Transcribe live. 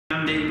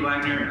I'm David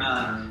Wagner.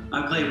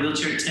 I play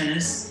wheelchair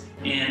tennis,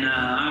 and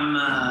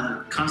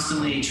I'm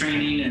constantly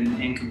training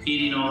and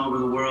competing all over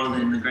the world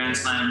in the Grand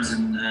Slams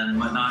and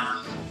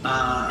whatnot.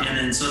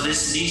 So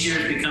these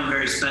years become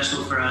very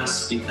special for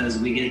us because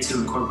we get to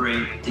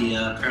incorporate the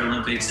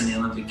Paralympics and the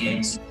Olympic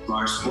Games into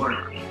our sport.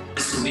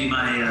 This will be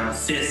my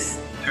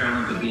fifth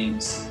Paralympic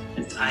Games.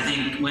 I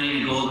think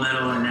winning a gold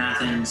medal in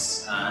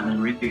Athens, and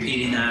then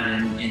repeating that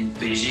in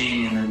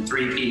Beijing, and then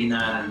three-peating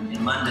that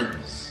in London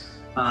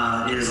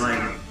is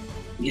like,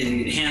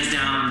 hands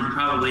down,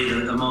 probably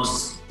the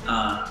most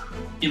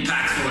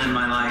impactful in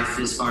my life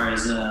as far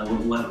as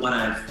what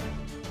I've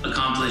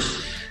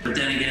accomplished. But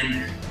then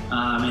again,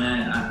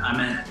 I'm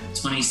at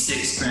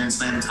 26 Grand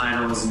Slam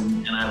titles,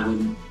 and I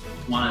wouldn't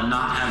want to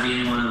not have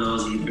any one of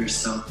those either.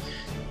 So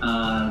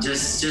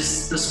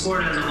just the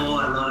sport as a whole,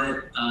 I love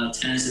it.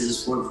 Tennis is a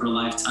sport for a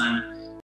lifetime.